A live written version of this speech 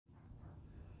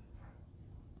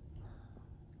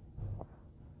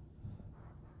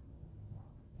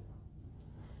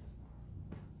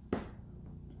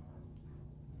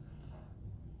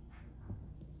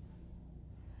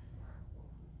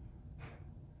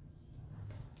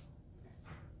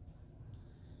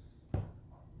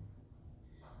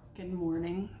Good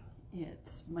morning.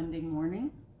 It's Monday morning,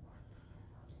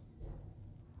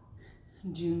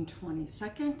 June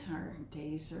 22nd.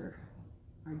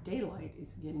 Our daylight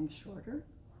is getting shorter.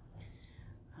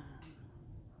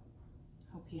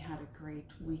 Hope you had a great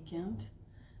weekend.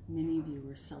 Many of you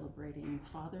were celebrating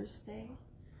Father's Day,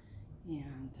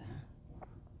 and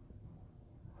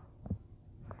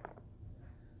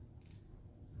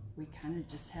we kind of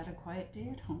just had a quiet day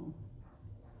at home.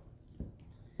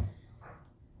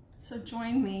 So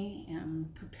join me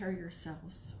and prepare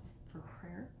yourselves for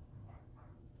prayer.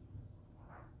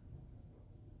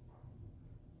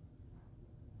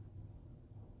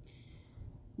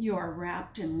 You are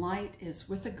wrapped in light as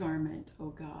with a garment,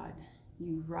 O God.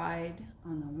 You ride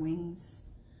on the wings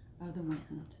of the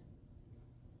wind.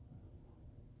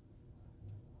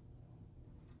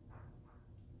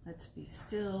 Let's be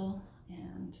still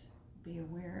and be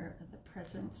aware of the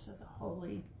presence of the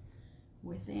Holy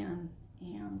within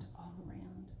and all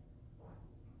around.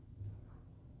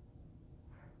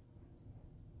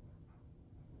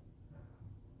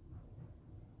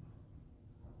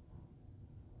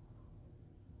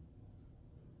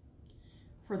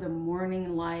 For the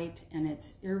morning light and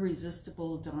its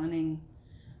irresistible dawning,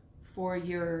 for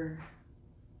your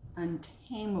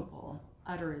untamable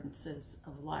utterances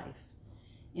of life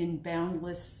in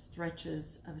boundless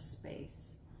stretches of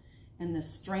space, and the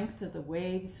strength of the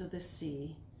waves of the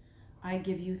sea, I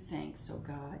give you thanks, O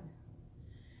God.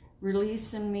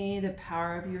 Release in me the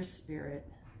power of your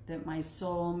Spirit, that my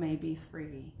soul may be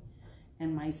free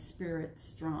and my spirit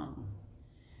strong.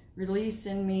 Release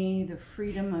in me the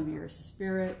freedom of your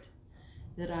Spirit,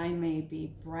 that I may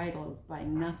be bridled by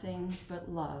nothing but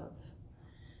love,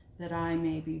 that I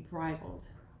may be bridled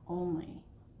only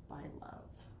by love.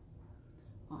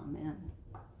 Amen.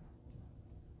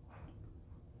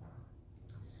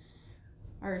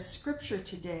 Our scripture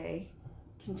today,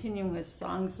 continuing with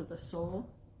Songs of the Soul,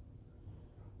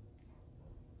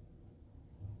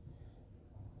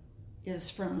 is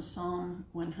from Psalm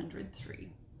 103.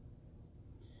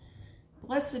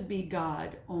 Blessed be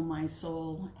God, O my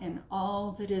soul, and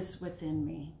all that is within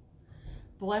me.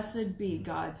 Blessed be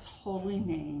God's holy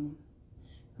name,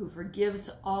 who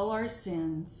forgives all our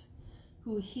sins,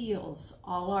 who heals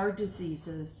all our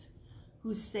diseases,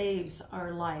 who saves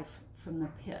our life from the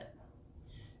pit,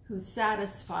 who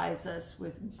satisfies us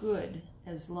with good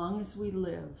as long as we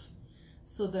live,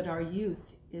 so that our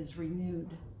youth is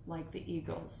renewed like the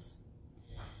eagles.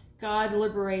 God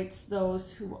liberates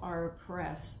those who are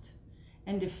oppressed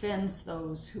and defends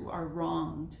those who are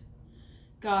wronged.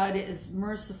 God is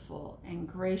merciful and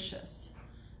gracious,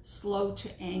 slow to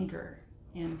anger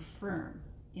and firm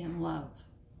in love.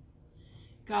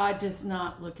 God does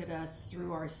not look at us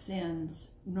through our sins,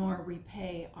 nor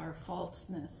repay our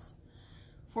falseness.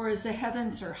 For as the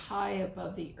heavens are high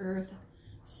above the earth,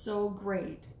 so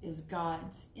great is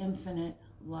God's infinite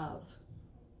love.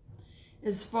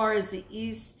 As far as the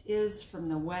east is from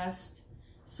the west,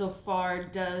 so far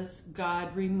does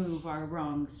God remove our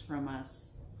wrongs from us.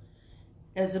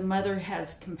 As a mother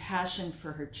has compassion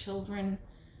for her children,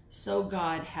 so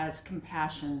God has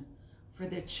compassion for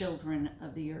the children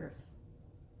of the earth.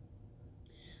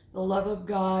 The love of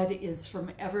God is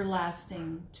from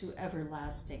everlasting to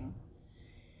everlasting.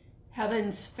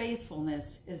 Heaven's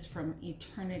faithfulness is from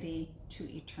eternity to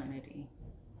eternity.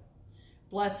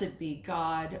 Blessed be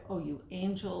God, O you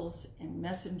angels and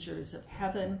messengers of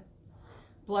heaven.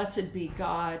 Blessed be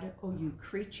God, O you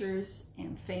creatures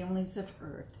and families of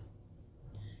earth.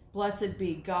 Blessed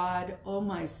be God, O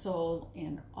my soul,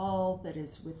 and all that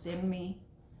is within me.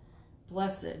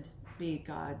 Blessed be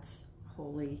God's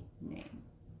holy name.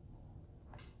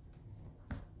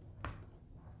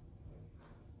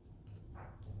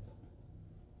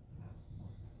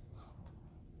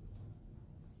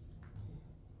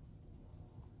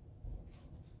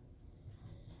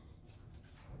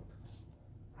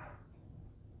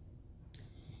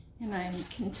 And I'm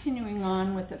continuing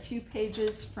on with a few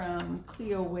pages from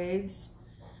Cleo Wade's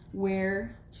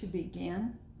Where to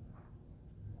Begin.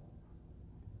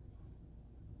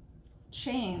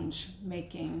 Change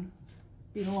making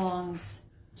belongs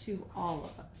to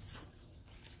all of us.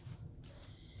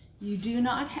 You do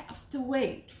not have to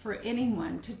wait for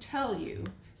anyone to tell you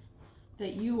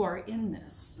that you are in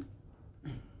this.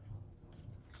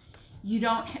 You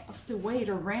don't have to wait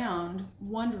around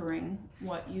wondering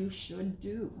what you should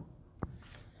do.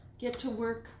 Get to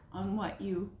work on what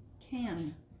you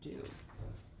can do.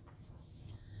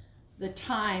 The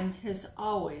time has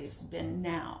always been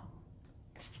now.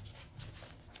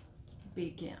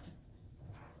 Begin.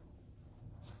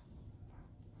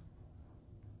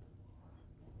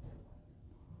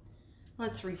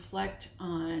 Let's reflect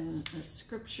on the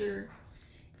scripture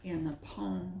and the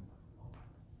poem.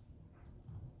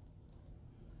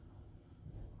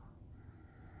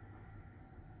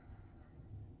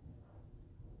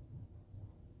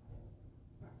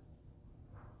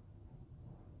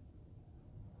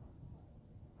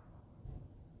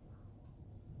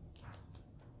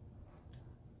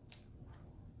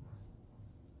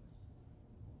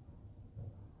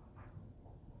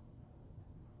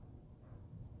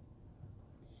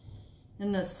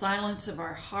 In the silence of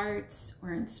our hearts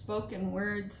or in spoken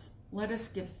words, let us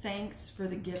give thanks for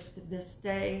the gift of this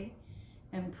day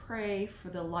and pray for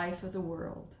the life of the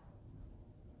world.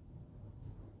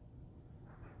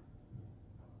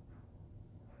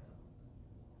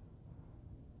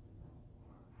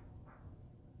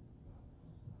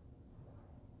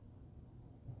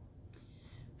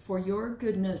 For your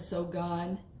goodness, O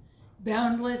God,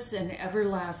 boundless and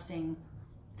everlasting,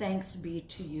 thanks be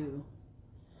to you.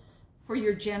 For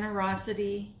your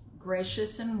generosity,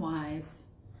 gracious and wise,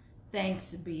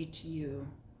 thanks be to you.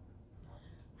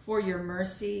 For your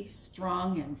mercy,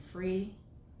 strong and free,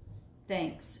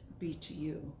 thanks be to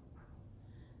you.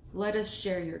 Let us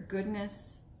share your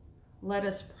goodness. Let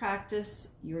us practice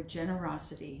your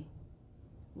generosity.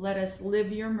 Let us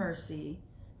live your mercy,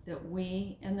 that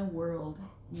we and the world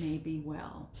may be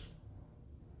well.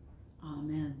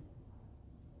 Amen.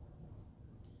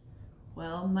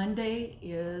 Well, Monday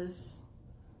is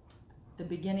the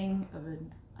beginning of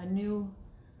a new,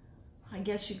 I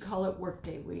guess you'd call it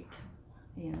workday week.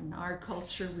 In our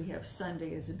culture, we have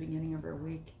Sunday as the beginning of our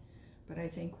week, but I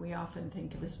think we often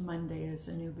think of as Monday as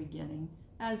a new beginning,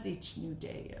 as each new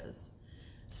day is.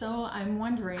 So I'm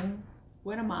wondering,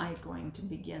 what am I going to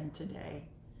begin today?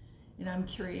 And I'm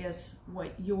curious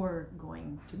what you're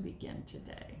going to begin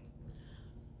today.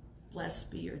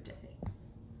 Blessed be your day.